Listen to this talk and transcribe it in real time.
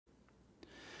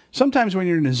Sometimes when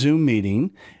you're in a Zoom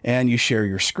meeting and you share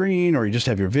your screen or you just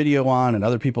have your video on and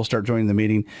other people start joining the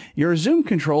meeting, your Zoom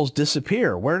controls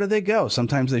disappear. Where do they go?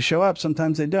 Sometimes they show up,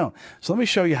 sometimes they don't. So let me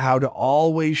show you how to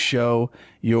always show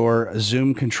your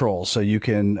Zoom controls so you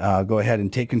can go ahead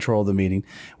and take control of the meeting.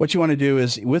 What you want to do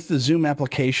is with the Zoom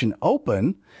application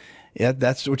open,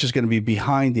 which is going to be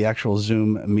behind the actual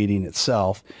Zoom meeting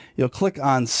itself, you'll click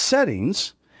on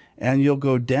Settings and you'll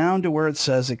go down to where it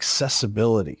says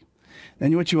Accessibility.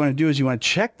 Then what you want to do is you want to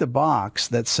check the box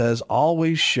that says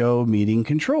Always Show Meeting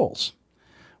Controls.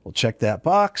 We'll check that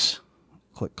box,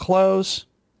 click Close,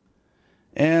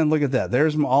 and look at that.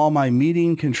 There's all my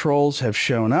meeting controls have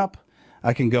shown up.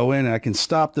 I can go in and I can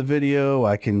stop the video,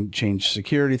 I can change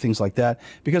security, things like that.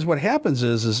 Because what happens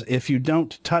is if you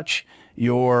don't touch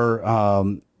your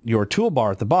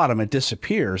toolbar at the bottom, it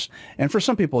disappears. And for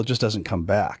some people, it just doesn't come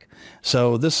back.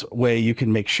 So this way you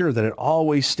can make sure that it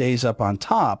always stays up on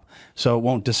top so it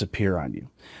won't disappear on you.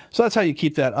 So that's how you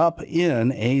keep that up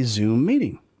in a Zoom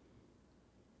meeting.